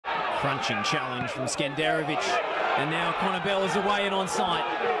Crunching challenge from Skenderovic, and now Conabell is away and on site.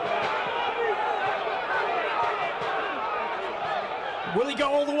 Will he go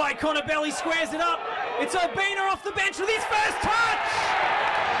all the way? Conabell, he squares it up. It's Urbina off the bench with his first touch.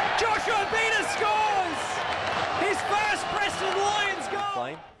 Josh Urbina scores his first Preston Lions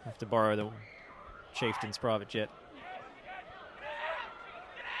goal. Have to borrow the Chieftain's private jet.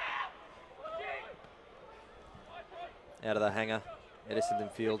 Out of the hanger, Edison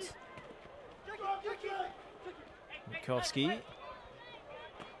and Fields. Mitkowski.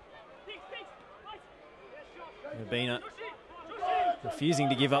 Urbina refusing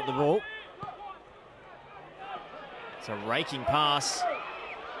to give up the ball. It's a raking pass.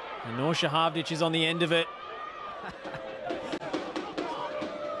 And Norsha Havdic is on the end of it.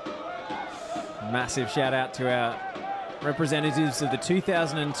 Massive shout out to our representatives of the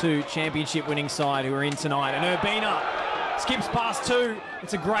 2002 championship winning side who are in tonight. And Urbina skips past two.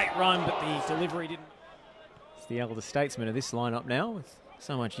 It's a great run, but the delivery didn't. It's the elder statesman of this lineup now, with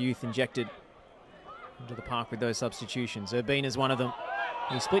so much youth injected into the park with those substitutions. Urbina's one of them.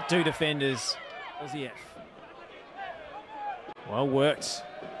 He split two defenders. Oziev. Well worked.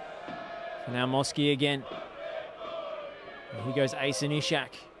 For now Moski again. And here goes Asen Ishak.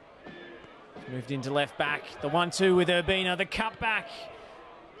 Moved into left back. The 1-2 with Urbina. The cutback.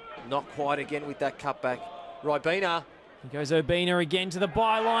 Not quite again with that cutback. Rybina. He goes Urbina again to the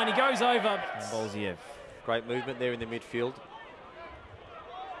byline. He goes over. Bolziev. Great movement there in the midfield.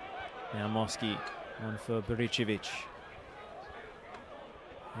 Now Moski. One for Baricevic.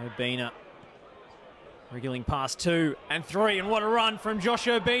 Urbina. Wriggling past 2 and 3. And what a run from Josh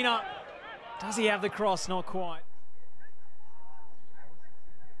Urbina. Does he have the cross? Not quite.